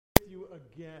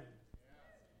again.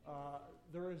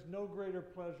 There is no greater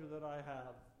pleasure that I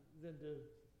have than to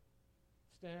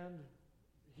stand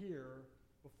here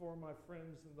before my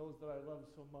friends and those that I love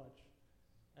so much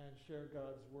and share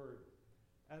God's Word.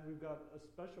 And we've got a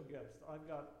special guest. I've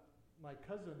got my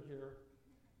cousin here,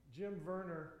 Jim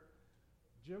Verner.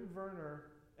 Jim Verner,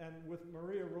 and with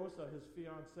Maria Rosa, his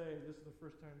fiancée, this is the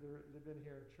first time they've been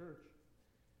here in church.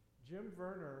 Jim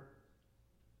Verner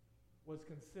was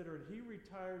considered, he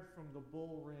retired from the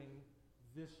bull ring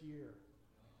this year.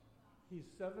 He's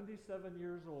 77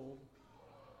 years old.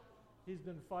 He's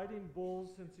been fighting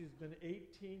bulls since he's been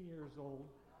 18 years old.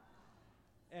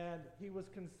 And he was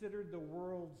considered the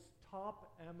world's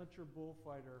top amateur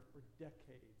bullfighter for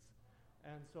decades.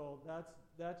 And so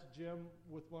that's Jim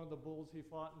with one of the bulls he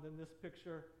fought. And then this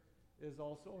picture is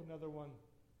also another one.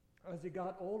 As he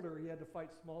got older, he had to fight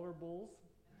smaller bulls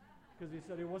because he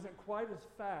said he wasn't quite as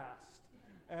fast.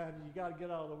 And you got to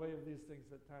get out of the way of these things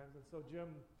at times. And so Jim,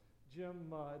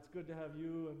 it's good to have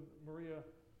you and Maria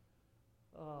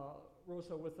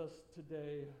Rosa with us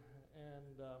today.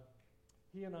 And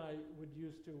he and I would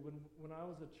used to, when I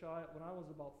was a child, when I was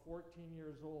about 14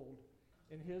 years old,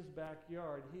 in his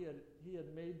backyard, he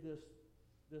had made this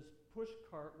push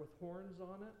cart with horns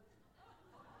on it,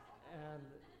 and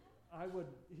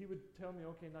he would tell me,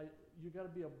 okay, now you got to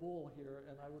be a bull here,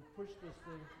 and I would push this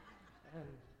thing, and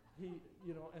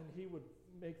he would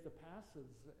make the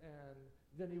passes, and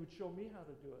then he would show me how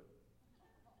to do it.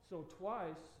 So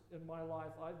twice in my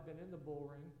life, I've been in the bull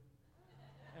ring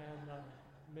and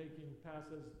making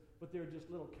passes, but they're just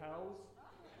little cows,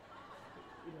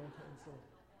 and so.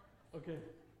 Okay,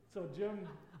 so Jim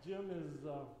is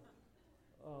a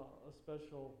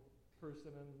special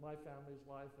person in my family's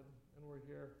life, and we're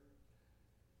here.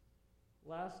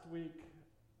 Last week,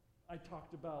 I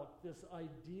talked about this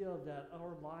idea that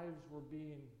our lives were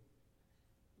being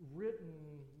written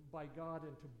by God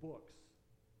into books,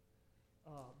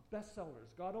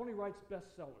 bestsellers. God only writes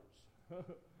bestsellers,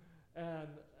 and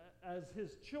as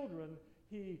His children,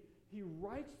 He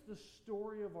writes the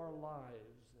story of our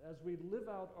lives. As we live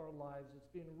out our lives, it's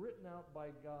being written out by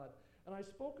God. And I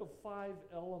spoke of 5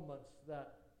 elements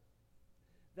that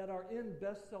are in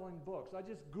best-selling books. I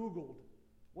just Googled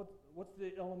what's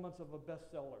the elements of a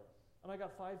bestseller. And I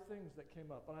got 5 things that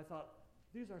came up. And I thought,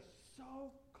 these are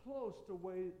so close to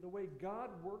the way God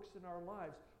works in our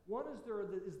lives. One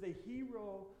is the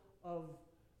hero of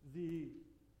the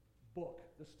book,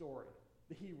 the story,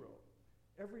 the hero.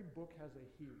 Every book has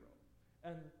a hero.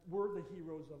 And we're the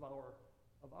heroes of our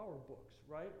books,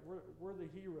 right? We're the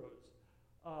heroes.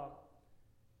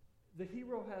 The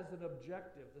hero has an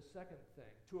objective, the second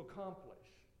thing, to accomplish.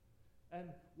 And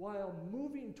while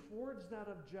moving towards that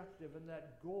objective and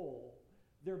that goal,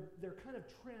 they're kind of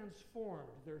transformed,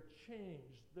 they're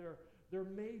changed, they're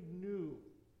made new.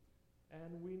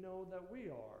 And we know that we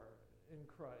are in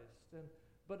Christ.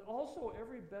 But also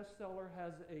every bestseller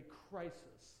has a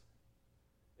crisis.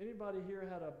 Anybody here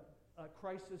had a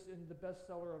crisis in the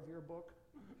bestseller of your book?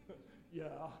 Yeah,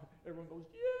 everyone goes,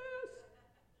 yes,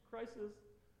 crisis.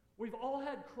 We've all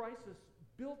had crisis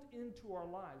built into our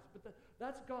lives, but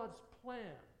that's God's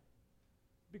plan.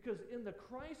 Because in the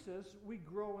crisis, we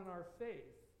grow in our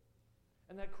faith.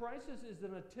 And that crisis is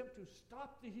an attempt to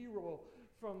stop the hero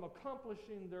from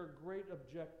accomplishing their great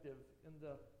objective in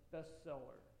the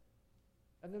bestseller.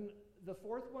 And then the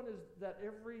fourth one is that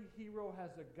every hero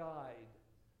has a guide.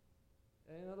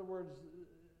 In other words,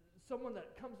 someone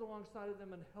that comes alongside of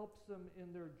them and helps them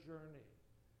in their journey.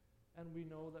 And we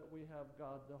know that we have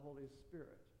God, the Holy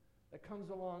Spirit, that comes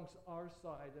along our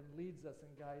side and leads us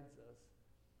and guides us.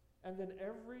 And then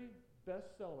every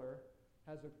bestseller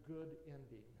has a good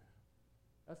ending.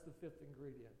 That's the 5th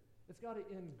ingredient. It's got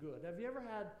to end good. Have you ever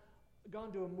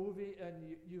gone to a movie and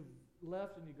you've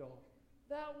left and you go,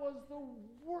 that was the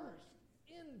worst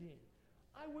ending.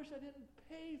 I wish I didn't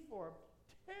pay for it.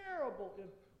 Terrible.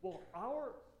 Well,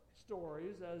 our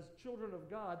stories as children of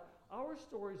God, our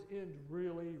stories end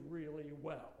really, really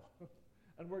well.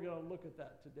 And we're going to look at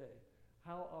that today,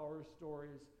 how our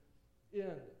stories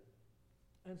end.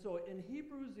 And so in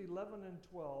Hebrews 11 and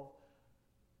 12,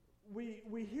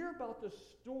 we hear about the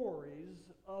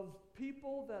stories of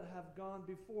people that have gone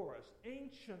before us,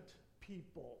 ancient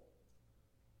people.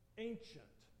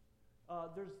 Ancient.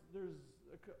 There's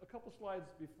a couple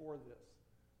slides before this.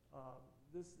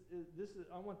 This is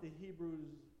I want the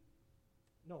Hebrews.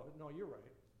 No, you're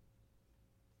right.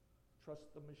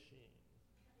 Trust the machine.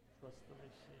 Trust the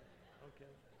machine.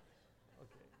 Okay.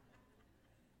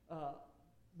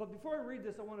 But before I read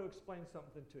this, I want to explain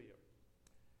something to you.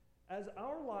 As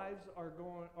our lives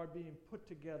are being put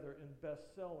together in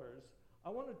bestsellers, I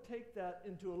want to take that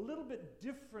into a little bit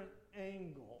different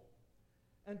angle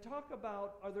and talk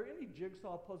about, are there any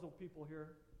jigsaw puzzle people here?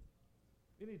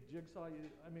 Any jigsaw?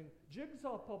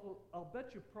 Jigsaw puzzle, I'll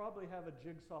bet you probably have a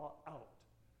jigsaw out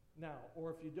now,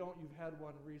 or if you don't, you've had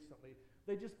one recently.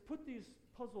 They just put these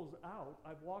puzzles out.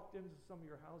 I've walked into some of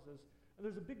your houses, and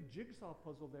there's a big jigsaw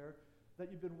puzzle there that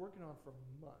you've been working on for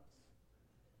months.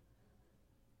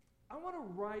 I want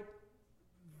to write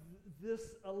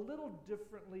this a little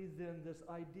differently than this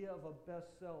idea of a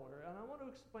bestseller, and I want to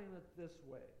explain it this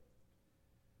way.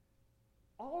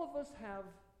 All of us have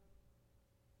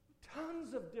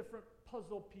tons of different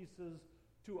puzzle pieces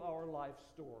to our life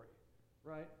story,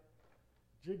 right?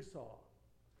 Jigsaw.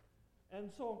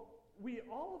 And so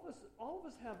all of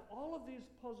us have all of these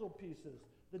puzzle pieces,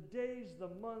 the days, the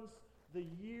months, the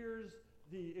years,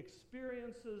 the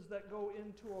experiences that go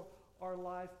into our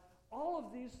life. All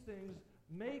of these things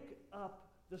make up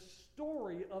the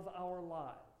story of our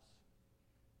lives.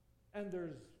 And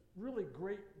there's really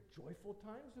great joyful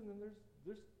times, and then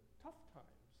there's tough times.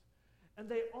 And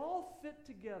they all fit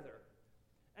together.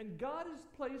 And God is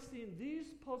placing these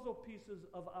puzzle pieces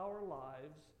of our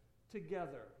lives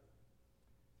together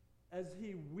as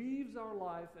He weaves our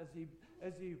life,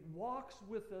 as He walks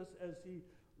with us, as He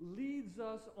leads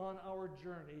us on our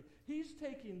journey. He's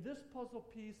taking this puzzle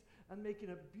piece and making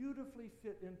it beautifully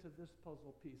fit into this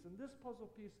puzzle piece. And this puzzle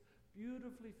piece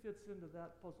beautifully fits into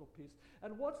that puzzle piece.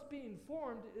 And what's being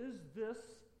formed is this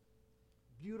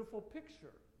beautiful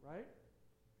picture, right?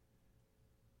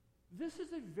 This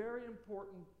is a very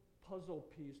important puzzle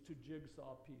piece to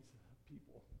jigsaw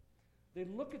people. They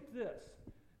look at this,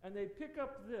 and they pick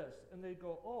up this, and they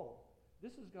go, oh,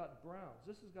 this has got browns.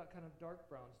 This has got kind of dark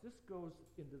browns. This goes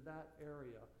into that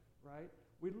area, right?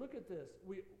 We look at this.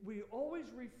 We always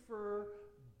refer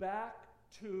back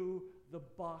to the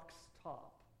box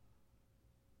top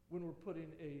when we're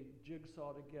putting a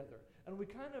jigsaw together. And we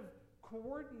kind of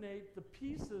coordinate the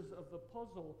pieces of the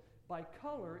puzzle by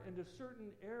color into certain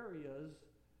areas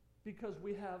because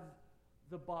we have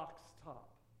the box top.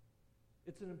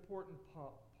 It's an important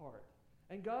part.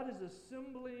 And God is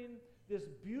assembling this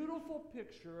beautiful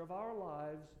picture of our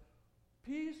lives,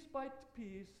 piece by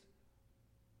piece,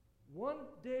 one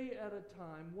day at a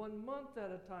time, 1 month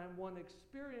at a time, one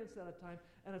experience at a time,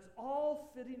 and it's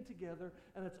all fitting together,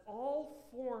 and it's all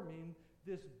forming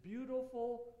this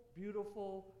beautiful,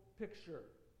 beautiful picture.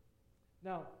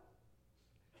 Now,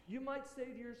 you might say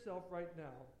to yourself right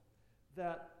now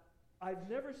that I've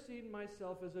never seen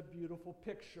myself as a beautiful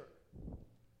picture.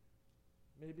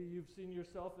 Maybe you've seen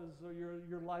yourself as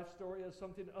your life story as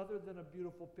something other than a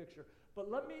beautiful picture. But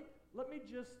let me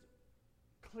just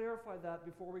clarify that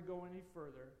before we go any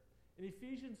further. In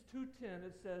Ephesians 2:10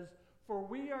 it says, "For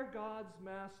we are God's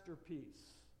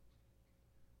masterpiece,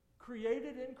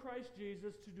 created in Christ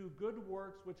Jesus to do good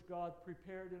works which God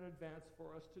prepared in advance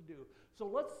for us to do." So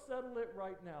let's settle it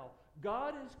right now.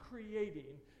 God is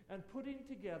creating and putting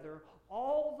together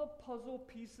all the puzzle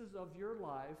pieces of your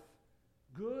life,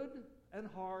 good and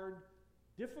hard,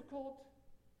 difficult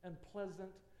and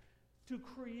pleasant, to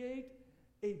create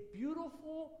a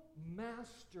beautiful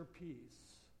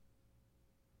masterpiece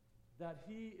that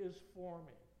He is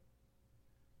forming.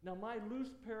 Now, my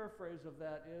loose paraphrase of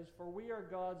that is, for we are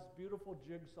God's beautiful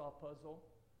jigsaw puzzle,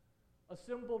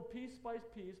 assembled piece by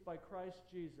piece by Christ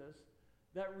Jesus,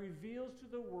 that reveals to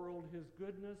the world His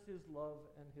goodness, His love,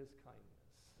 and His kindness.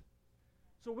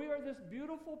 So we are this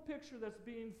beautiful picture that's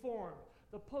being formed.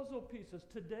 The puzzle pieces.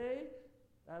 Today,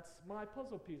 that's my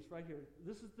puzzle piece right here.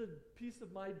 This is the piece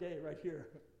of my day right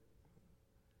here.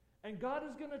 And God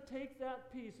is going to take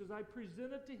that piece as I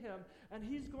present it to Him, and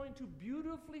He's going to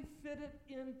beautifully fit it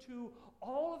into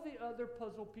all of the other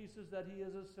puzzle pieces that He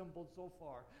has assembled so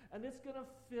far. And it's going to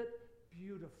fit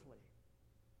beautifully.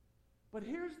 But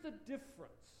here's the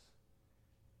difference.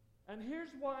 And here's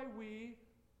why we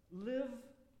live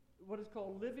what is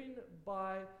called living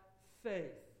by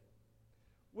faith.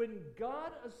 When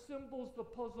God assembles the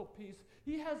puzzle piece,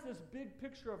 He has this big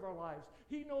picture of our lives.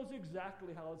 He knows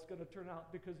exactly how it's going to turn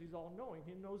out because He's all-knowing.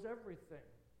 He knows everything.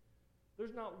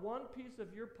 There's not one piece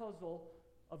of your puzzle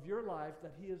of your life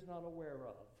that He is not aware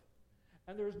of.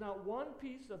 And there's not one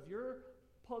piece of your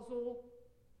puzzle,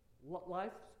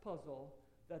 life's puzzle,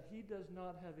 that He does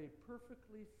not have a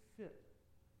perfectly fit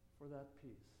for that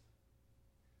piece.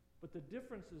 But the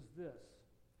difference is this.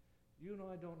 You and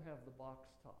I don't have the box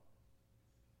top.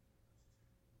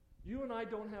 You and I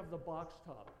don't have the box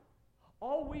top.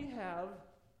 All we have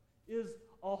is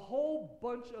a whole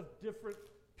bunch of different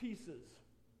pieces.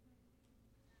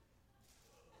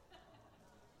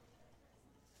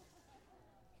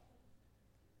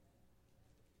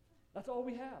 That's all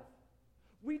we have.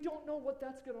 We don't know what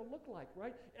that's going to look like,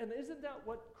 right? And isn't that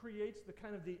what creates the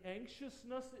kind of the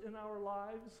anxiousness in our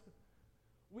lives?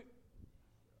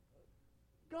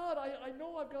 God, I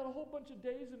know I've got a whole bunch of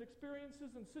days and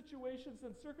experiences and situations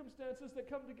and circumstances that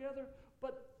come together,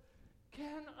 but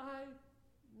can I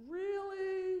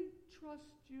really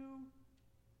trust you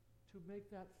to make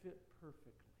that fit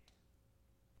perfectly?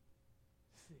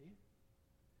 See?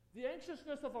 The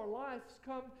anxiousness of our lives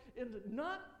come in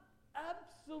not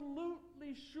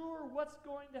absolutely sure what's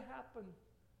going to happen,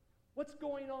 what's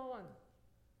going on.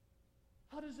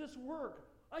 How does this work?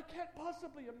 I can't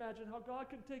possibly imagine how God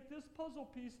can take this puzzle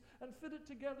piece and fit it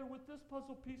together with this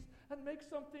puzzle piece and make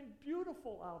something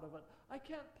beautiful out of it. I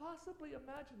can't possibly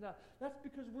imagine that. That's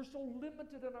because we're so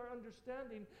limited in our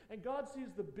understanding, and God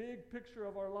sees the big picture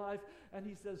of our life, and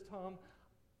he says, Tom,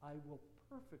 I will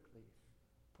perfectly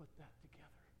put that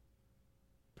together.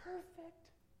 Perfect.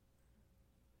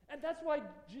 And that's why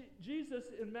Jesus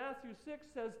in Matthew 6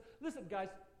 says, listen, guys,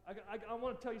 I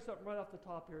want to tell you something right off the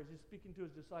top here as he's speaking to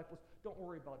his disciples. Don't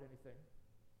worry about anything.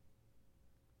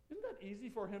 Isn't that easy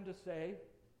for him to say?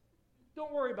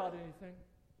 Don't worry about anything.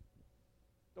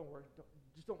 Don't worry.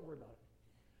 Just don't worry about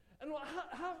it. And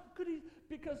how could he?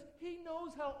 Because he knows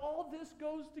how all this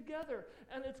goes together.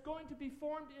 And it's going to be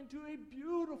formed into a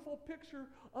beautiful picture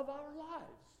of our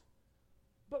lives.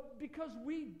 But because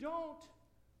we don't,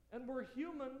 and we're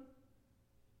human,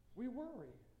 we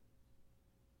worry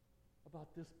about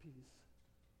this piece.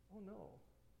 Oh no.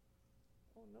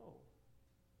 Oh no.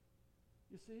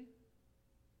 You see?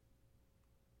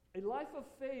 A life of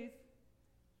faith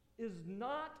is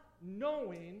not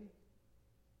knowing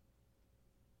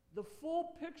the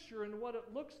full picture and what it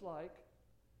looks like,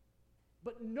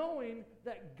 but knowing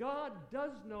that God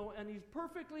does know and he's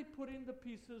perfectly putting the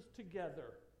pieces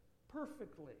together.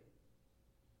 Perfectly.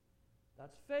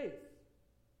 That's faith.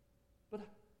 But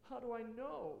how do I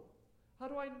know? How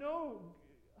do I know?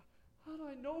 How do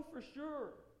I know for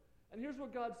sure? And here's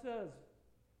what God says.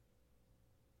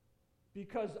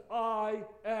 Because I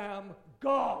am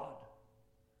God.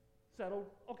 Settled?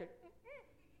 Okay.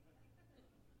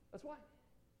 That's why.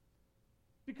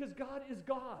 Because God is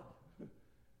God.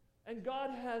 And God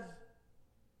has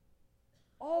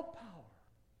all power,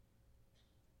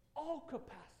 all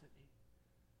capacity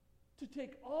to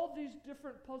take all these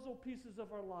different puzzle pieces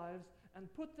of our lives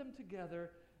and put them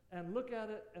together and look at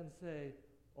it and say,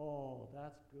 oh,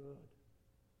 that's good.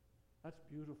 That's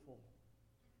beautiful.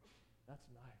 That's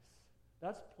nice.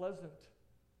 That's pleasant.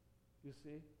 You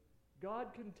see?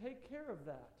 God can take care of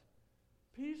that.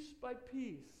 Piece by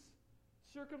piece.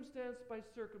 Circumstance by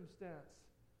circumstance.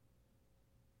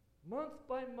 Month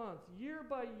by month. Year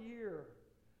by year.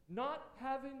 Not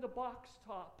having the box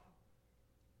top.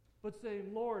 But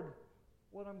saying, Lord,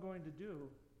 what I'm going to do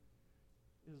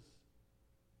is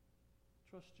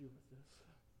trust you with this.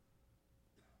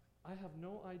 I have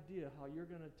no idea how you're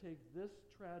going to take this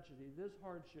tragedy, this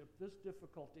hardship, this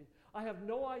difficulty. I have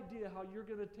no idea how you're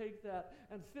going to take that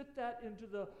and fit that into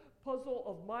the puzzle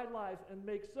of my life and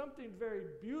make something very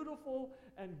beautiful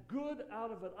and good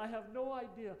out of it. I have no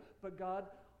idea. But God,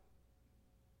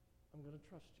 I'm going to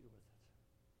trust you with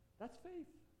it. That's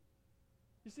faith.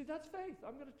 You see, that's faith.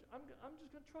 I'm just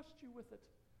going to trust you with it.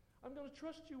 I'm going to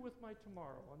trust you with my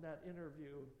tomorrow on that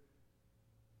interview.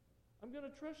 I'm going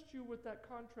to trust you with that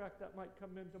contract that might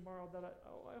come in tomorrow that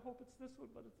I hope it's this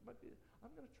one, but it might be. I'm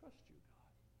going to trust you, God.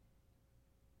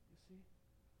 You see?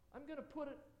 I'm going to put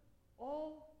it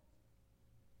all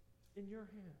in your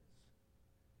hands.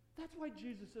 That's why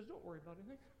Jesus says, don't worry about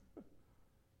anything.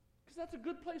 Because that's a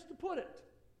good place to put it.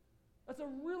 That's a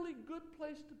really good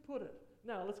place to put it.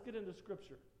 Now, let's get into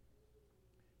Scripture.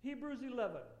 Hebrews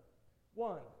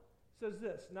 11:1 says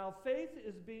this, now faith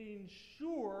is being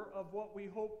sure of what we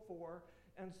hope for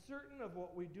and certain of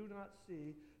what we do not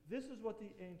see. This is what the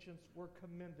ancients were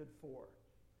commended for.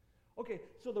 Okay,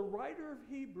 so the writer of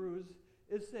Hebrews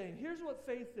is saying, here's what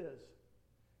faith is.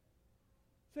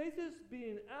 Faith is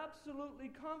being absolutely,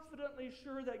 confidently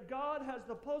sure that God has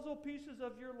the puzzle pieces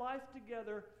of your life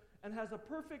together and has a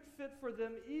perfect fit for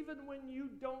them even when you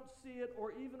don't see it,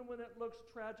 or even when it looks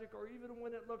tragic, or even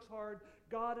when it looks hard.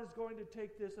 God is going to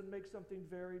take this and make something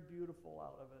very beautiful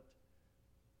out of it.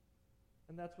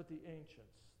 And that's what the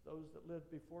ancients, those that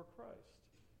lived before Christ,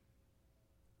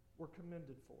 were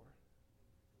commended for.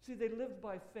 See, they lived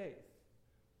by faith.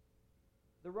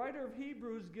 The writer of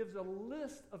Hebrews gives a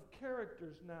list of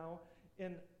characters now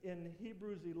in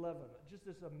Hebrews 11. Just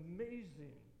this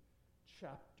amazing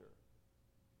chapter.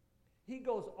 He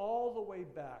goes all the way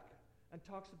back and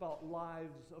talks about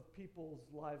lives of people's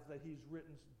lives that he's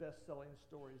written best-selling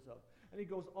stories of. And he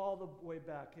goes all the way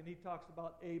back, and he talks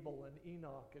about Abel and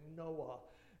Enoch and Noah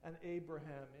and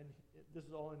Abraham, and this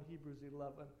is all in Hebrews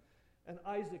 11, and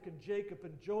Isaac and Jacob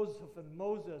and Joseph and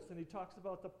Moses, and he talks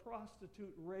about the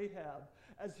prostitute Rahab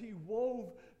as he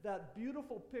wove that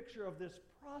beautiful picture of this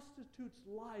prostitute's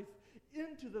life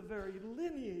into the very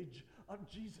lineage of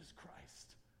Jesus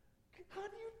Christ. How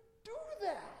do you do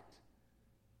that?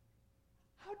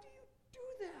 How do you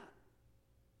do that?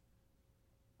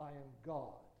 I am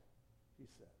God, he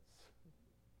says.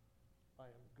 I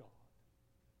am God.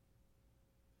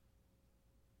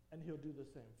 And he'll do the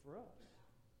same for us.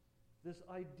 This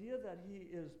idea that he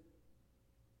is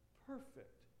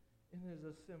perfect in his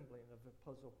assembling of the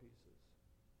puzzle pieces.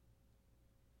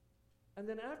 And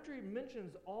then after he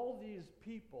mentions all these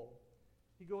people,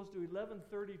 he goes to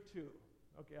 1132.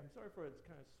 Okay, I'm sorry for it, it's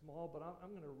kind of small, but I'm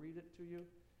going to read it to you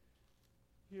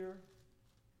here.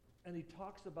 And he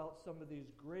talks about some of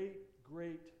these great,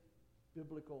 great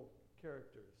biblical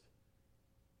characters.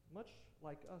 Much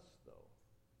like us, though.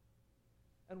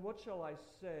 And what shall I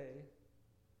say?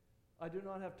 I do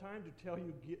not have time to tell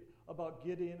you about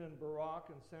Gideon and Barak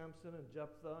and Samson and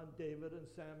Jephthah and David and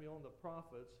Samuel and the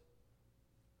prophets,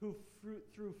 who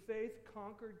through faith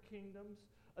conquered kingdoms,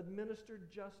 administered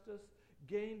justice,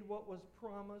 gained what was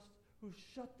promised, who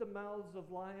shut the mouths of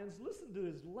lions. Listen to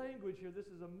his language here. This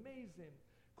is amazing.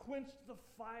 Quenched the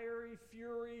fiery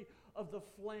fury of the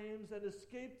flames and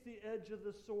escaped the edge of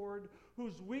the sword,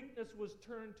 whose weakness was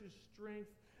turned to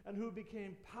strength, and who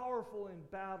became powerful in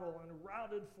battle and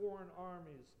routed foreign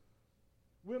armies.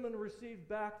 Women received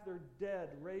back their dead,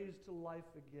 raised to life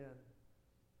again.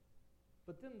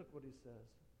 But then look what he says.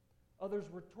 Others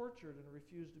were tortured and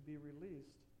refused to be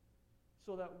released,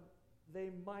 so that they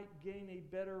might gain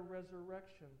a better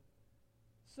resurrection.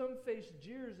 Some faced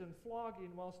jeers and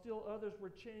flogging, while still others were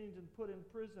chained and put in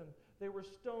prison. They were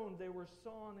stoned, they were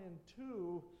sawn in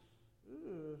two.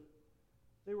 Ugh.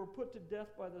 They were put to death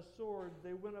by the sword.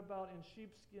 They went about in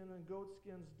sheepskin and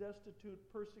goatskins, destitute,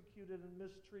 persecuted, and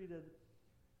mistreated.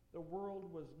 The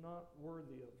world was not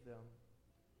worthy of them.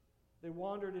 They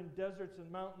wandered in deserts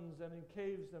and mountains and in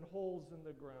caves and holes in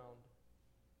the ground.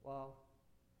 Wow.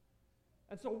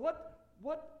 And so what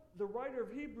the writer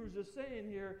of Hebrews is saying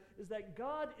here is that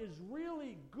God is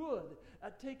really good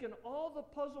at taking all the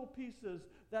puzzle pieces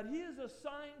that he has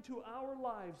assigned to our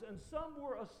lives, and some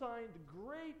were assigned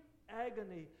great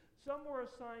agony, some were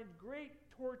assigned great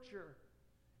torture,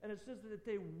 and it says that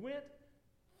they went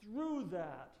through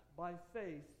that by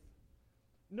faith,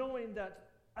 knowing that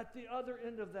at the other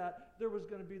end of that there was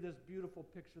going to be this beautiful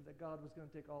picture that God was going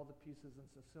to take all the pieces and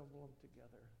assemble them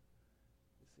together.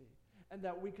 You see, and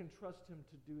that we can trust him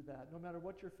to do that. No matter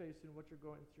what you're facing, what you're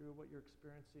going through, what you're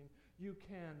experiencing, you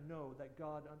can know that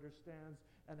God understands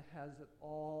and has it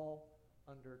all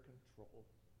under control.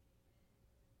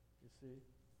 You see?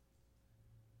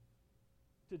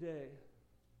 Today,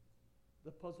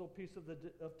 the puzzle piece of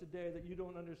today that you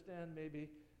don't understand maybe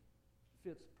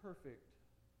fits perfect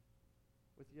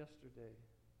with yesterday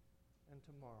and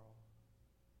tomorrow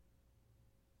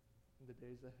and the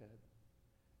days ahead.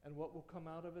 And what will come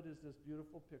out of it is this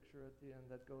beautiful picture at the end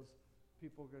that goes,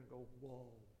 people are going to go,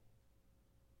 whoa.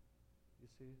 You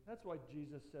see? That's why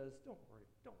Jesus says, don't worry.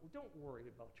 Don't worry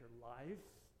about your life.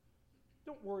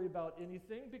 Don't worry about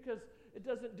anything, because it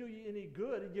doesn't do you any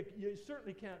good. You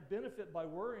certainly can't benefit by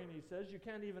worrying, he says. You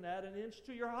can't even add an inch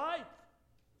to your height.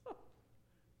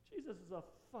 Jesus is a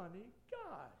funny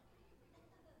guy.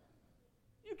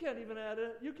 You can't even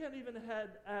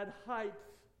add height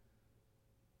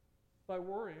by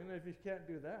worrying. If you can't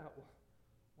do that,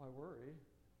 why worry?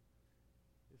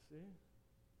 You see?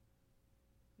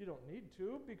 You don't need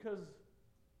to, because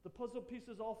the puzzle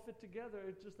pieces all fit together.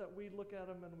 It's just that we look at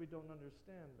them and we don't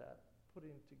understand that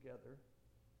putting together.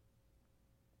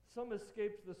 Some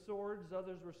escaped the swords,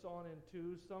 others were sawn in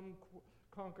two. Some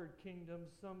conquered kingdoms,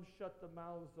 some shut the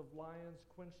mouths of lions,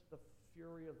 quenched the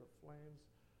fury of the flames.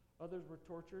 Others were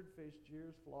tortured, faced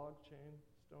jeers, flogged, chained,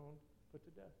 stoned, put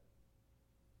to death.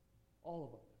 All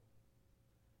of them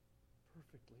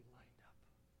perfectly lined up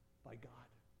by God.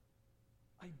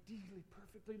 Ideally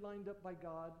perfectly lined up by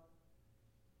God.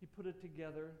 He put it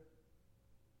together.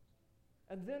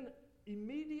 And then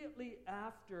immediately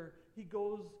after, he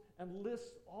goes and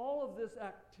lists all of this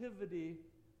activity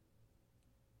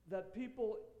that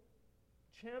people,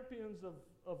 champions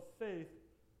of faith,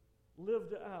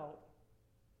 lived out.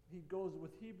 He goes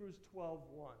with Hebrews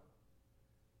 12:1.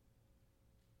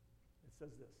 It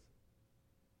says this.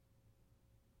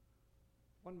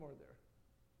 One more there.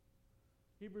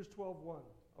 Hebrews 12:1.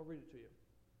 I'll read it to you.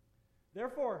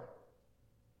 Therefore,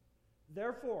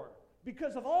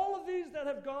 because of all of these that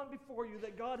have gone before you,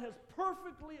 that God has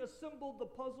perfectly assembled the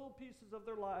puzzle pieces of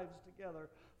their lives together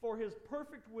for His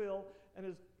perfect will and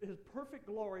His perfect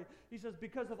glory. He says,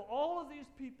 because of all of these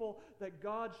people that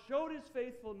God showed His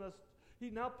faithfulness, He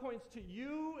now points to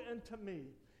you and to me.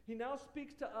 He now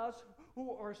speaks to us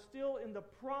who are still in the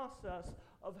process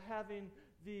of having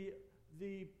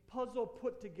the puzzle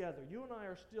put together. You and I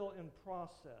are still in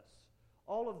process.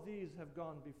 All of these have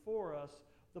gone before us.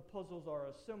 The puzzles are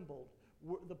assembled.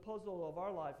 The puzzle of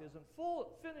our life isn't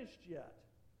finished yet.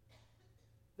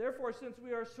 Therefore, since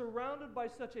we are surrounded by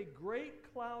such a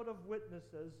great cloud of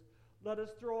witnesses, let us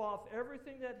throw off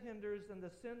everything that hinders and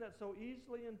the sin that so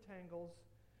easily entangles,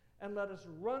 and let us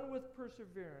run with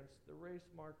perseverance the race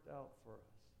marked out for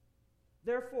us.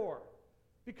 Therefore,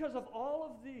 because of all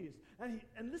of these,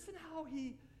 and listen how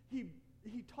he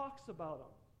talks about them.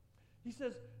 He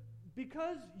says,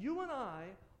 because you and I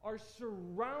are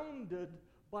surrounded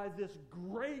by this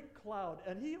great cloud,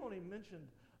 and he only mentioned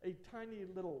a tiny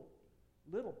little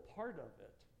part of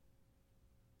it.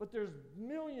 But there's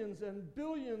millions and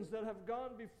billions that have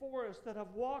gone before us, that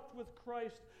have walked with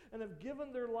Christ and have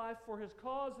given their life for His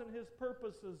cause and His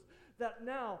purposes, that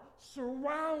now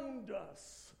surround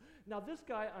us. Now, this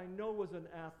guy I know was an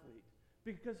athlete,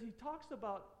 because he talks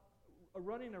about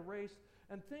running a race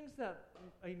and things that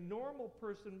a normal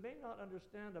person may not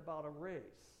understand about a race.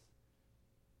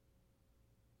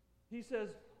 He says,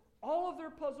 all of their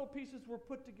puzzle pieces were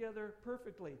put together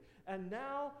perfectly, and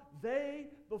now they,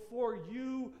 before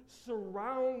you,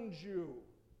 surround you.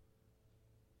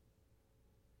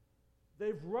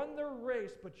 They've run their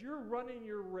race, but you're running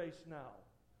your race now.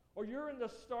 Or you're in the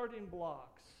starting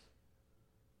blocks.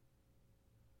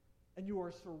 And you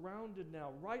are surrounded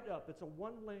now, right up. It's a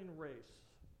one-lane race.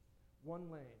 One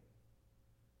lane.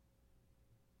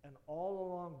 And all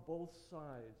along both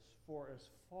sides, for as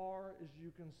far as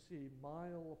you can see,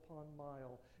 mile upon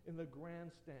mile, in the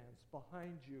grandstands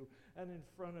behind you and in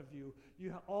front of you, you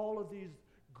have all of these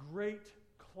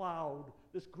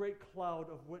this great cloud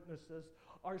of witnesses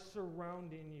are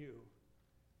surrounding you.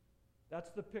 That's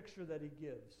the picture that he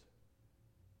gives.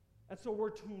 And so we're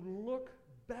to look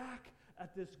back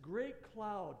at this great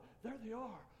cloud. There they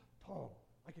are. Tom,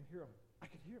 I can hear them. I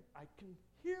can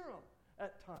hear them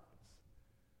at times.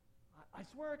 I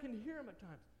swear I can hear them at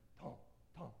times. Tom,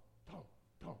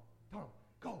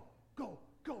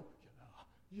 go.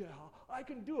 Yeah, I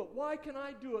can do it. Why can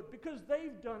I do it? Because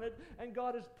they've done it, and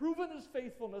God has proven His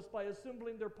faithfulness by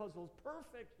assembling their puzzles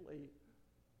perfectly.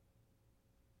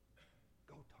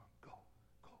 Go, Tom, go.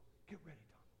 Get ready,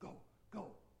 Tom.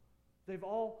 Go. They've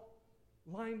all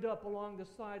lined up along the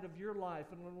side of your life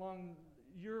and along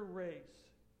your race.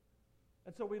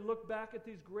 And so we look back at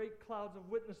these great clouds of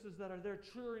witnesses that are there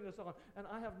cheering us on. And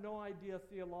I have no idea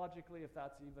theologically if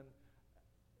that's even,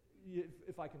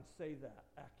 if I can say that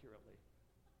accurately.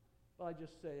 But I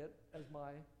just say it as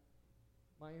my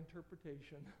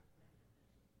interpretation.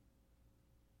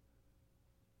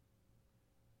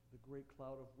 The great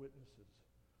cloud of witnesses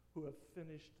who have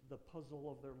finished the puzzle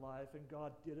of their life, and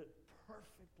God did it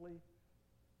perfectly.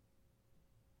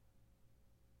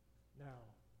 Now,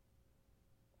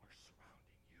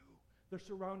 they're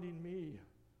surrounding me.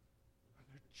 And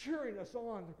they're cheering us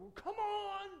on. They're going, come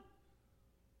on!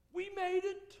 We made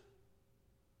it!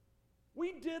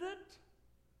 We did it!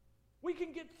 We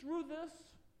can get through this.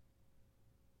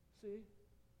 See?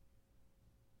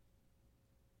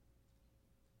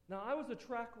 Now, I was a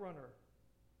track runner.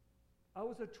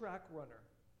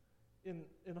 In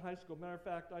high school. Matter of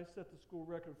fact, I set the school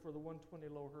record for the 120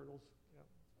 low hurdles.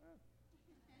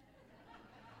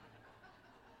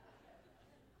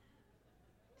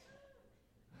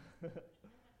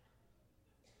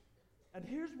 And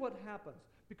here's what happens,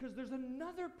 because there's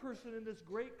another person in this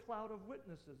great cloud of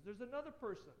witnesses. There's another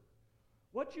person.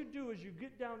 What you do is you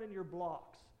get down in your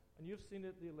blocks, and you've seen it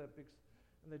at the Olympics,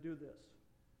 and they do this.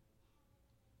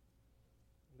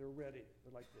 They're ready.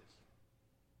 They're like this.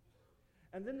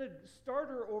 And then the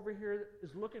starter over here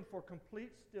is looking for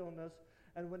complete stillness,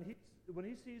 and when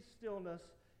he sees stillness,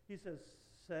 he says,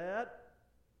 set,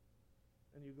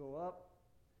 and you go up,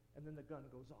 and then the gun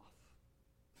goes off.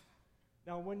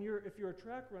 Now, if you're a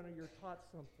track runner, you're taught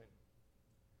something.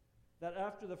 That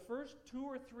after the first 2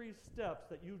 or 3 steps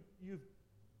that you've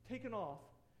taken off,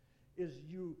 is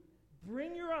you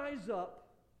bring your eyes up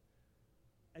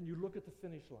and you look at the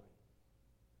finish line.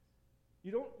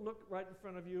 You don't look right in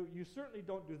front of you. You certainly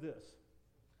don't do this.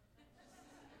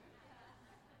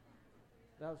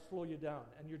 That'll slow you down.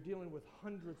 And you're dealing with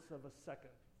hundredths of a second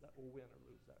that will win or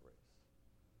lose that race.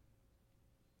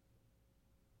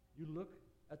 You look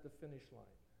at the finish line.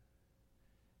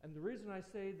 And the reason I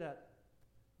say that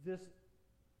This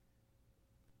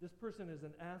person is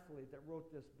an athlete that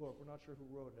wrote this book. We're not sure who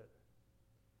wrote it.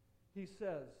 He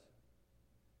says,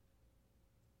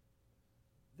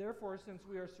 therefore, since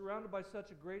we are surrounded by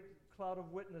such a great cloud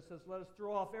of witnesses, let us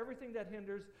throw off everything that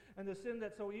hinders and the sin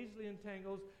that so easily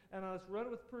entangles, and let us run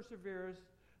with perseverance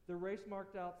the race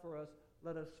marked out for us.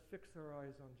 Let us fix our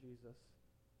eyes on Jesus.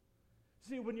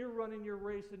 See, when you're running your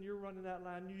race and you're running that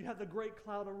line, you have the great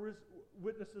cloud of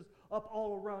witnesses up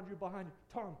all around you, behind you.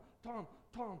 Tom, Tom,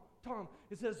 Tom, Tom.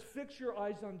 It says, fix your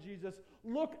eyes on Jesus.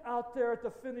 Look out there at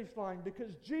the finish line,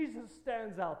 because Jesus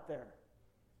stands out there.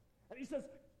 And he says,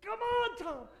 come on,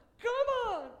 Tom.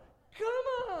 Come on.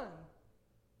 Come on.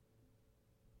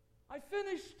 I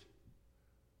finished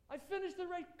the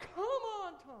race. Come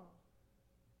on, Tom.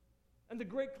 And the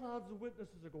great clouds of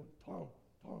witnesses are going, Tom,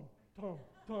 Tom, Tom,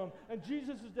 Tom. And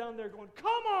Jesus is down there going,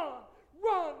 come on,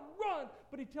 run, run.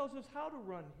 But he tells us how to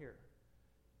run here.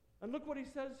 And look what he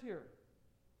says here.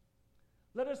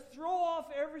 Let us throw off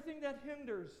everything that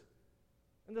hinders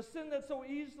and the sin that so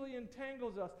easily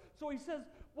entangles us. So he says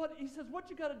what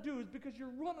you got to do is, because you're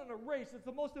running a race, it's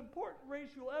the most important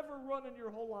race you'll ever run in your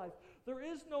whole life. There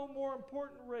is no more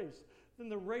important race than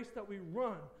the race that we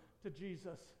run to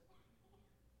Jesus.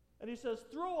 And he says,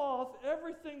 throw off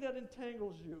everything that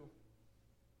entangles you.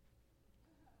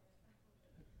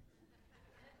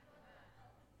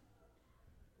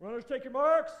 Runners, take your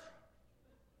marks.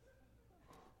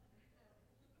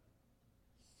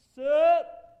 Set.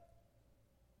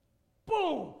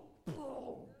 Boom.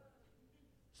 Boom.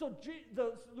 So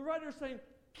the writer is saying,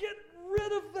 get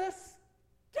rid of this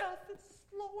stuff that's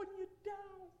slowing you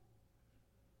down.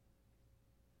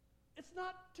 It's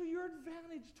not to your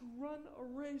advantage to run a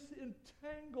race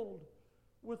entangled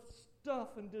with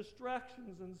stuff and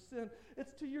distractions and sin.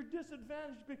 It's to your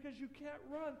disadvantage because you can't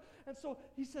run. And so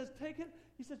he says, take it.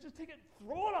 He says, just take it,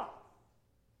 throw it off.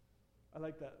 I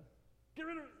like that. Get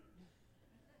rid of it.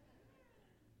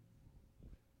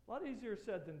 A lot easier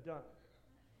said than done.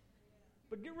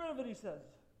 But get rid of it, he says.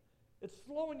 It's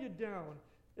slowing you down.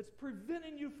 It's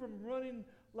preventing you from running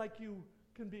like you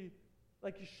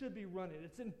should be running.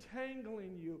 It's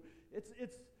entangling you. It's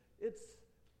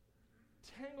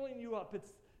tangling you up.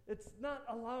 It's not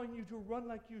allowing you to run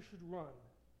like you should run.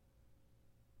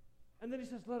 And then he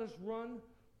says, let us run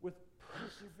with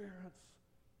perseverance.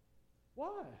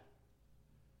 Why?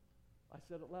 I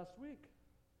said it last week.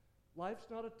 Life's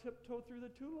not a tiptoe through the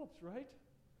tulips, right?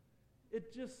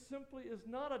 It just simply is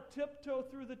not a tiptoe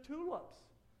through the tulips.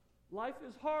 Life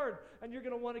is hard, and you're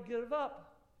going to want to give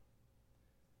up.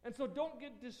 And so don't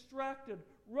get distracted.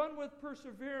 Run with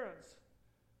perseverance.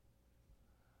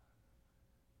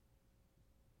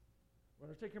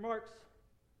 Runners, take your marks.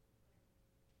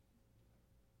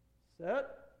 Set.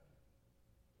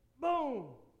 Boom.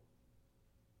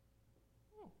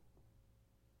 Oh.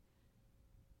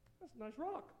 That's a nice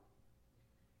rock.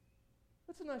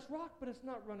 That's a nice rock, but it's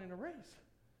not running a race.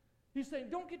 He's saying,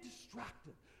 don't get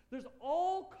distracted. There's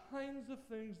all kinds of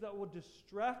things that will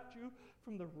distract you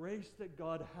from the race that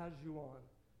God has you on.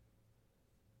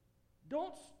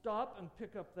 Don't stop and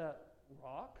pick up that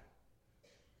rock.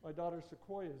 My daughter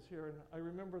Sequoia is here, and I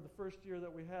remember the first year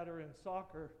that we had her in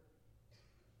soccer.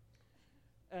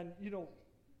 And,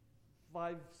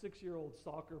 5, 6-year-old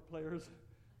soccer players,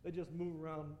 they just move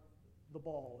around the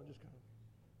ball and just kind of,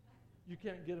 you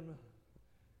can't get them.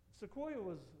 Sequoia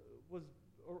was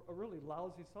a really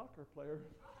lousy soccer player.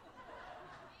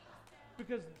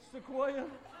 Because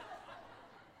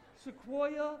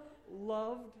Sequoia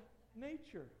loved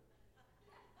nature.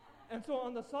 And so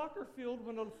on the soccer field,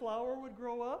 when a flower would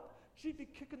grow up, she'd be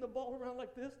kicking the ball around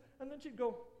like this, and then she'd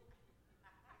go.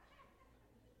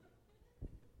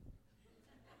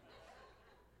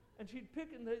 And she'd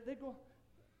pick, and they'd go,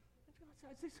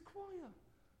 I'd say, Sequoia,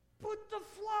 put the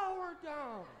flower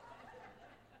down.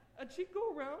 And she'd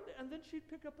go around, and then she'd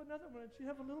pick up another one, and she'd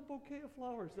have a little bouquet of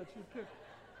flowers that she'd pick.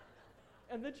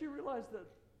 And then she realized that,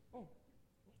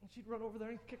 and she'd run over there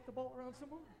and kick the ball around some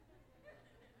more.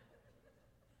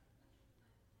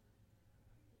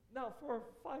 Now, for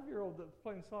a 5-year-old that's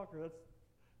playing soccer,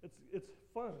 it's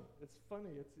fun, it's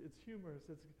funny, it's humorous,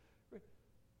 it's great.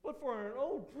 But for an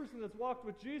old person that's walked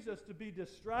with Jesus to be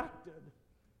distracted,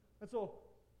 and so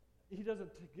he doesn't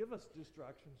give us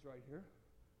distractions right here.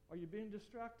 Are you being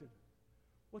distracted?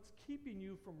 What's keeping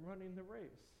you from running the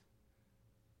race?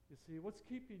 You see, what's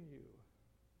keeping you?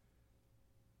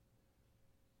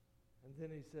 And then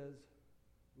he says,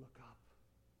 look up.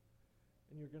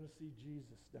 And you're going to see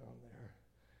Jesus down there.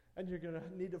 And you're going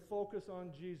to need to focus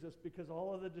on Jesus, because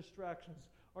all of the distractions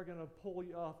are going to pull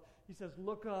you off. He says,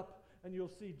 look up and you'll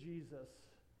see Jesus.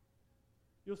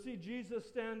 You'll see Jesus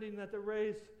standing at the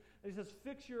race, and he says,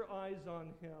 fix your eyes on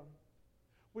him.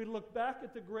 We look back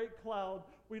at the great cloud.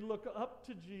 We look up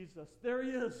to Jesus. There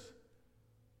he is,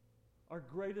 our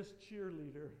greatest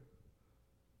cheerleader.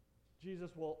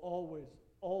 Jesus will always,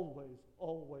 always,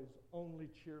 always only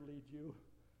cheerlead you.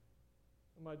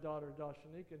 And my daughter,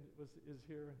 Dashanika, is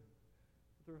here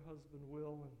with her husband,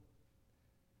 Will.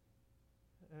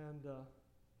 And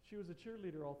she was a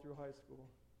cheerleader all through high school.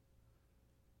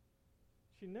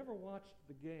 She never watched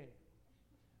the game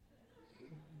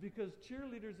because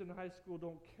cheerleaders in high school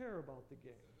don't care about the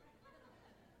game.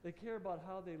 They care about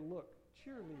how they look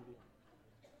cheerleading.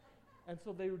 And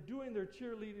so they were doing their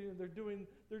cheerleading, and they're doing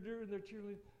their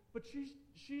cheerleading. But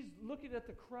she's looking at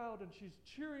the crowd, and she's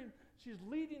cheering. She's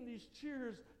leading these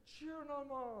cheers, cheering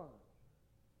them on.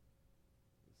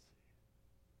 You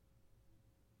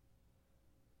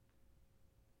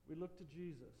see. We look to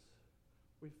Jesus.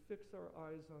 We fix our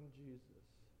eyes on Jesus.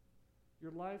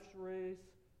 Your life's race,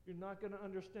 you're not going to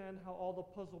understand how all the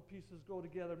puzzle pieces go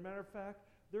together. Matter of fact,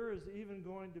 there is even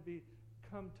going to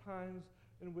come times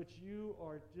in which you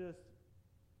are just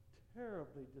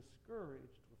terribly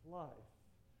discouraged with life.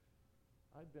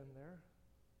 I've been there.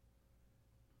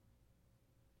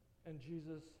 And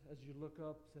Jesus, as you look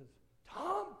up, says,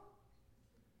 Tom,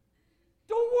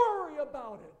 don't worry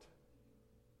about it.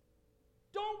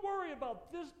 Don't worry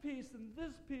about this piece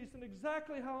and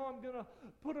exactly how I'm going to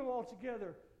put them all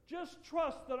together. Just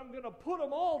trust that I'm going to put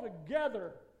them all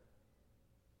together,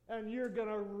 and you're going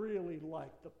to really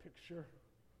like the picture.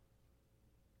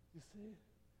 You see?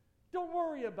 Don't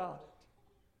worry about it.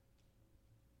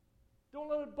 Don't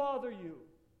let it bother you.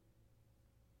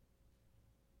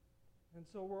 And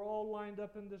so we're all lined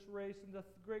up in this race, and the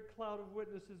great cloud of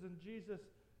witnesses, and Jesus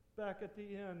back at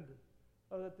the end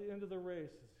of the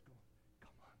race is going,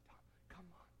 come on, Tom, come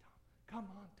on, Tom, come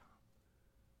on,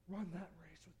 Tom. Run that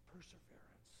race with perseverance.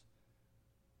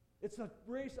 It's a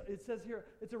race, it says here,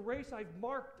 it's a race I've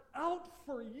marked out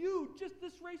for you.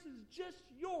 This race is just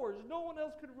yours. No one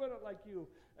else can run it like you.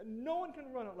 And no one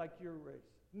can run it like your race.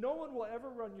 No one will ever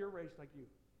run your race like you.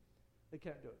 They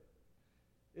can't do it.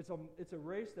 It's a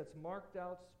race that's marked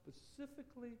out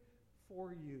specifically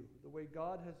for you, the way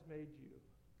God has made you.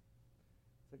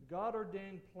 It's a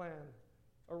God-ordained plan,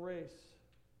 a race.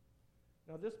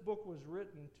 Now, this book was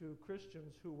written to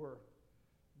Christians who were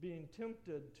being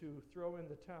tempted to throw in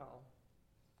the towel.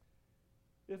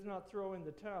 If not throw in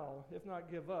the towel, if not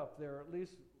give up, they're at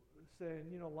least saying,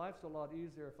 life's a lot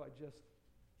easier if I just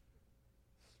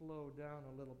slow down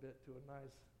a little bit to a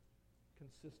nice,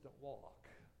 consistent walk.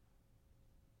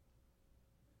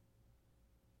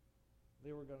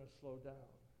 They were going to slow down.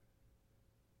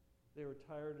 They were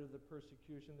tired of the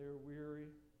persecution. They were weary.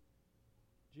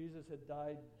 Jesus had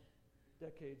died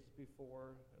decades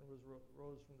before and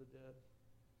rose from the dead.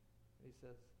 And he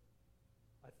says,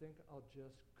 I think I'll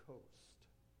just coast.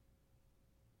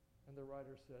 And the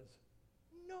writer says,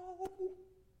 no!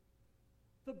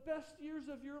 The best years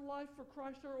of your life for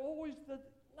Christ are always the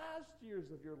last years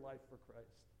of your life for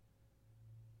Christ.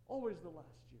 Always the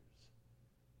last years.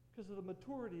 Because of the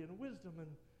maturity and wisdom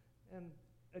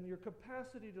and your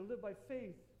capacity to live by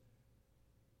faith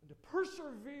and to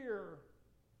persevere.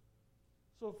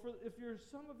 So if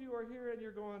some of you are here and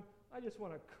you're going, I just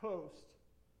want to coast.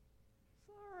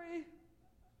 Sorry.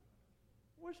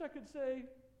 Wish I could say,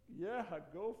 yeah,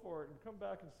 go for it and come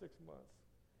back in 6 months.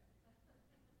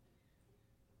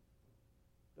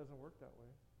 Doesn't work that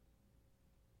way.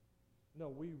 No,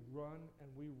 we run, and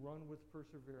we run with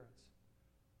perseverance.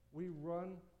 We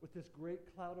run with this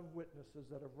great cloud of witnesses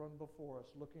that have run before us,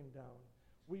 looking down.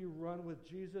 We run with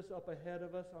Jesus up ahead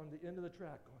of us on the end of the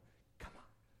track, going, come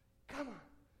on, come on,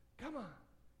 come on,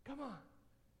 come on.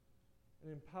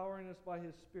 And empowering us by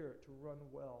his Spirit to run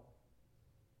well.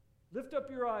 Lift up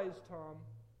your eyes, Tom.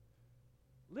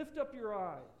 Lift up your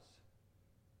eyes.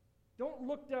 Don't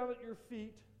look down at your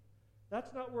feet.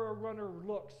 That's not where a runner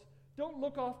looks. Don't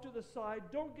look off to the side.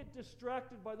 Don't get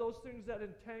distracted by those things that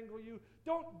entangle you.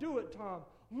 Don't do it, Tom.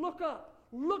 Look up.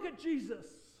 Look at Jesus.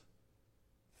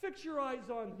 Fix your eyes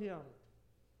on him.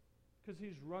 Because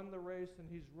he's run the race, and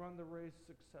he's run the race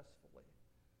successfully.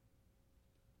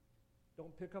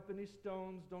 Don't pick up any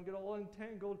stones. Don't get all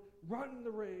entangled. Run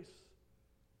the race.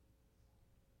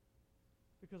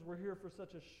 Because we're here for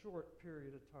such a short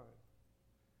period of time.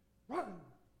 Run.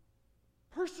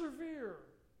 Persevere.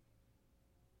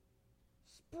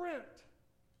 Sprint.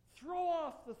 Throw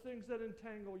off the things that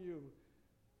entangle you.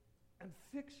 And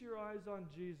fix your eyes on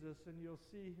Jesus, and you'll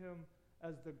see him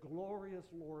as the glorious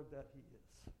Lord that he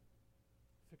is.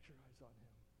 Fix your eyes on him.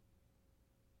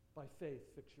 By faith,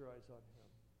 fix your eyes on him.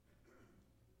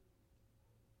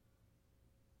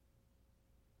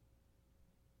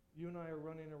 You and I are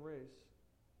running a race.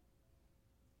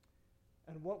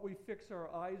 And what we fix our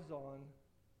eyes on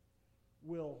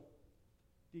will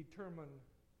determine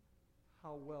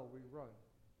how well we run.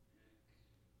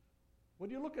 What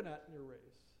are you looking at in your race?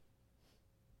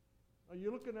 Are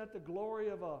you looking at the glory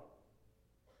of a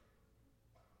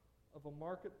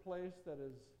marketplace that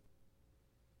is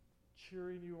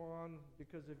cheering you on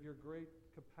because of your great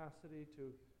capacity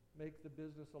to make the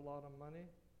business a lot of money?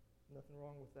 Nothing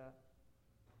wrong with that.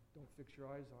 Don't fix your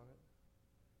eyes on it.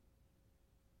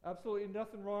 Absolutely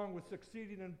nothing wrong with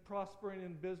succeeding and prospering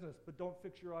in business, but don't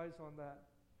fix your eyes on that.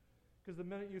 Because the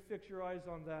minute you fix your eyes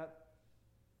on that,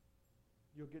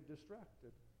 you'll get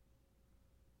distracted.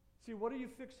 See, what are you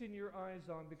fixing your eyes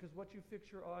on? Because what you fix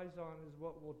your eyes on is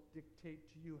what will dictate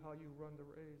to you how you run the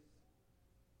race.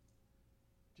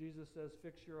 Jesus says,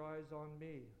 fix your eyes on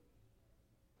me.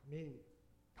 Me.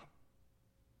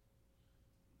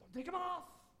 Don't take them off.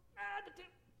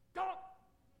 Don't.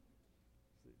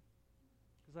 See,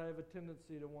 because I have a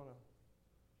tendency to want to.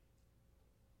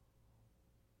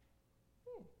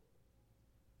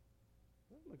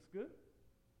 That looks good.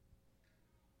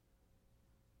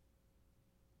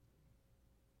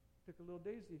 Pick a little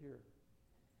daisy here.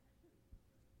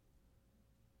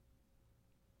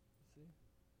 See?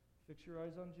 Fix your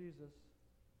eyes on Jesus.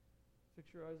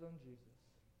 Fix your eyes on Jesus.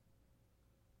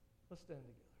 Let's stand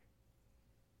together.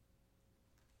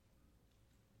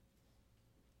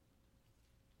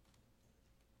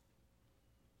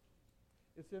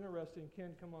 It's interesting.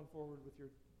 Ken, come on forward with your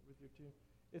team.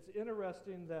 It's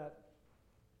interesting that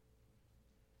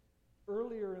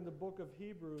earlier in the book of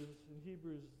Hebrews, in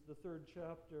Hebrews, the 3rd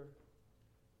chapter,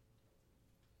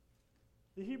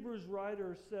 the Hebrews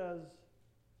writer says,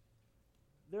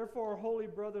 therefore, holy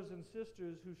brothers and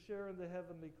sisters who share in the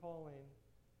heavenly calling,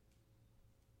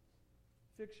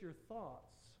 fix your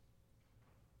thoughts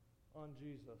on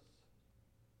Jesus,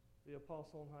 the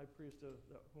apostle and high priest of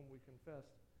whom we confess.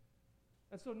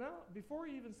 And so now, before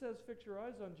he even says fix your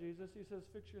eyes on Jesus, he says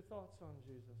fix your thoughts on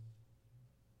Jesus.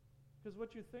 Because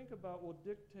what you think about will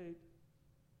dictate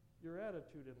your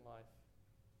attitude in life.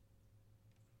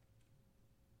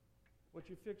 What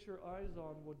you fix your eyes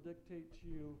on will dictate to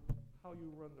you how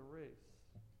you run the race.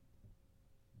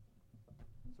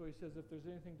 So he says if there's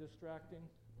anything distracting,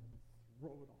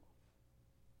 throw it off.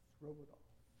 Throw it off.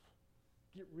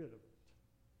 Get rid of it.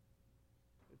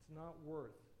 It's not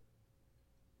worth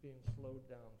being slowed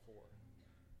down for.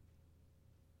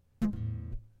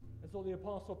 And so the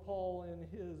Apostle Paul, in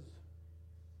his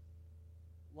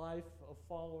life of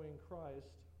following Christ,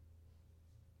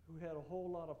 who had a whole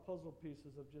lot of puzzle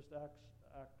pieces of just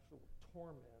actual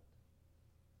torment,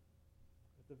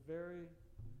 at the very,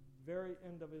 very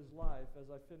end of his life, as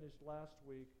I finished last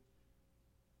week,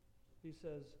 he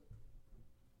says,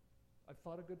 I've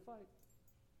fought a good fight.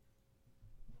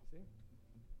 See?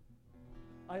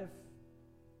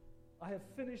 I have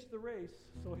finished the race.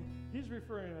 So he's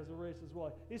referring as a race as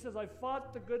well. He says, I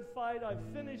fought the good fight. I've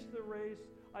finished the race.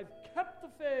 I've kept the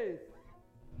faith.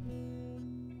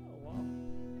 Oh, wow.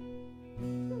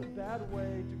 It's not a bad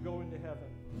way to go into heaven.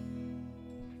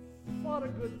 I fought a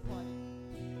good fight.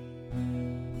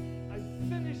 I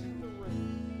finished the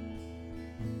race.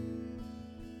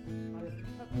 I have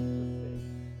kept the faith.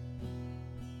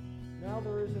 Now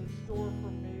there is in store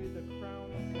for me the crown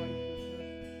of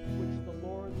righteousness, which the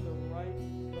Lord, the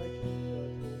righteous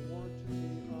judge, will award to me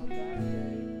on that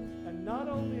day, and not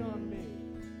only on me,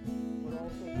 but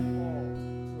also to all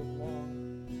who have longed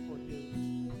for his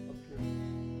appearance.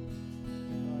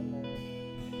 And I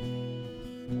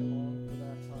long for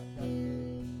that day.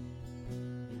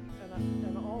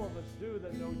 And all of us do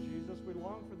that know Jesus, we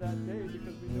long for that day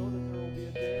because we know that there will be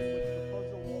a day in which the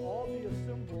puzzle will all be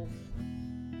assembled,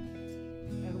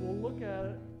 and we'll look at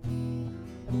it,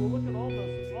 and we'll look at all the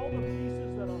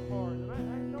pieces that are hard. And I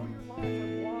know your lives.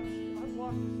 I've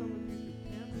walked with some of you through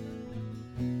cancer.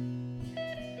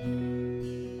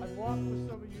 I've walked with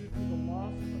some of you through the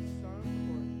loss of a son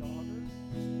or a daughter.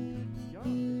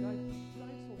 Young. They died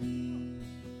so young.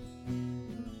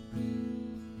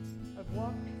 I've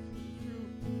walked through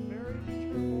marriage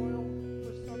turmoil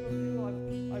for some of you.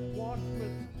 I've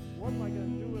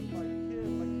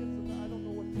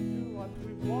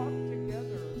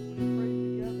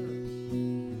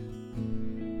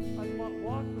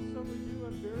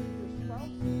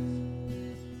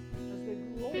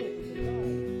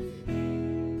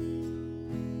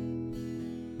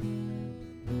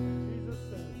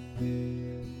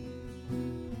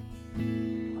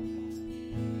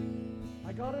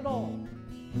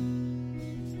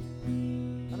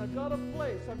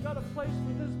I've got a place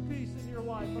for this piece in your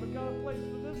life, but I've got a place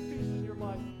for this piece in your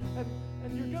life.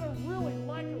 And you're going to really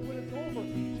like it when it's over.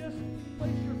 Just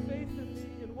place your faith in me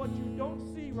in what you don't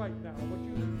see right now, what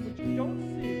you don't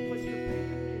see. Place your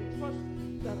faith in me and trust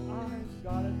that I've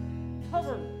got it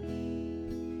covered.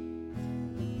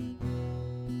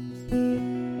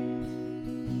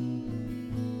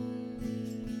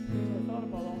 I thought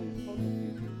about all these puzzle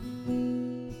pieces.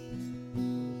 The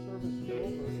service is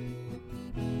over.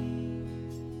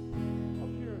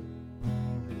 Up here,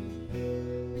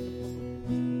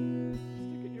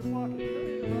 stick it in your pocket.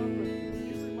 Carry it around with you.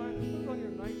 Be reminded. Put it on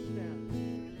your nightstand.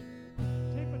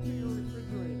 Tape it to your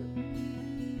refrigerator.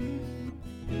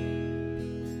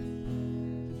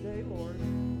 Today, Lord,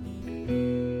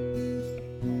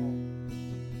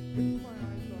 fix my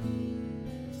eyes on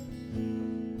this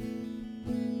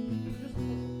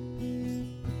puzzle.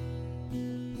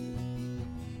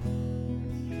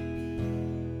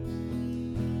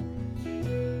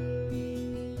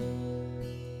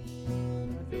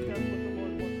 I think that's what the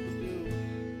Lord wants to do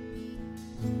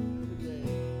today.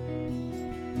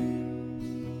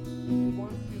 He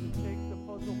wants you to take the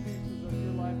puzzle pieces of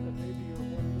your life that maybe you're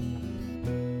holding.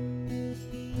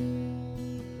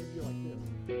 Maybe you're like this.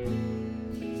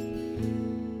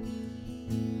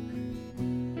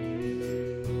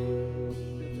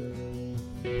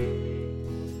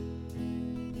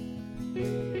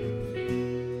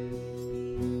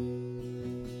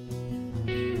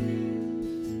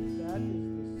 That is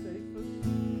the safest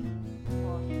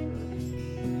posture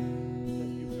that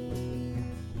you can live in.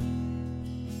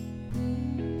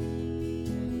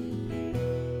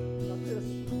 Not this.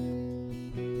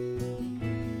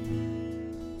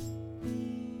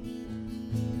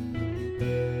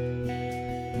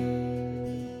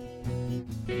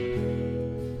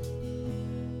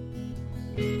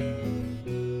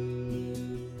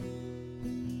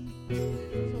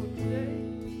 So today,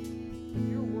 if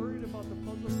you're worried about the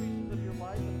puzzle pieces of your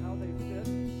life and how they fit,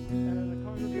 and in a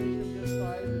congregation this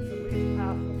size, it's at least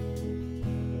half of them.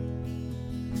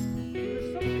 There's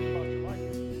something about your life,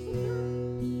 isn't there?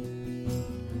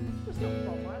 There's something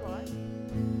about my life.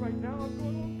 Right now, I'm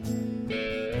going,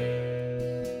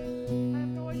 I have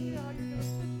no idea how you're going to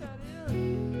fit that in.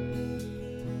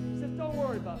 He says, don't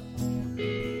worry about it.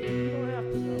 You don't have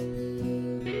to know.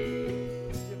 Give it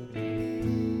to me.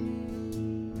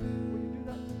 Will you do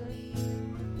that today?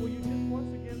 Will you just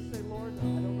once again say, Lord, I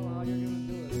don't know how you're going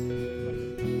to do it, but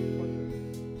just give me a bunch of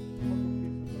puzzle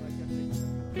pieces that I can take.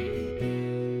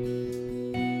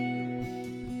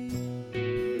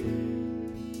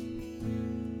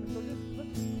 And so let's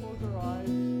just close our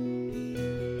eyes.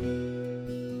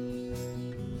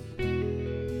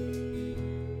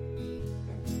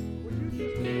 Would you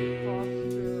just in a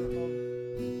posture of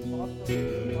offering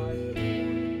your life this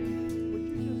morning, would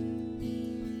you just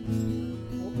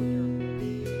open your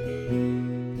hands?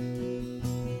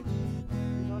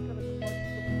 You're not going to clutch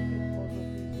the puzzle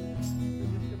pieces.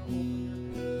 You're just going to open your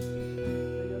hands.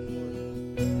 Say, yes, Lord.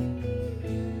 I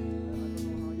don't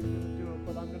know how you're going to do it,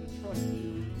 but I'm going to trust you.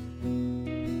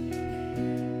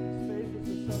 This faith is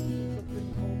the substance of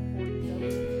things hoped for, the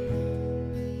evidence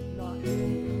not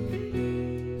seen.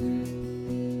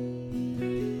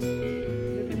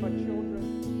 Give me my children.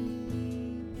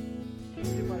 Give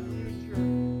me my future.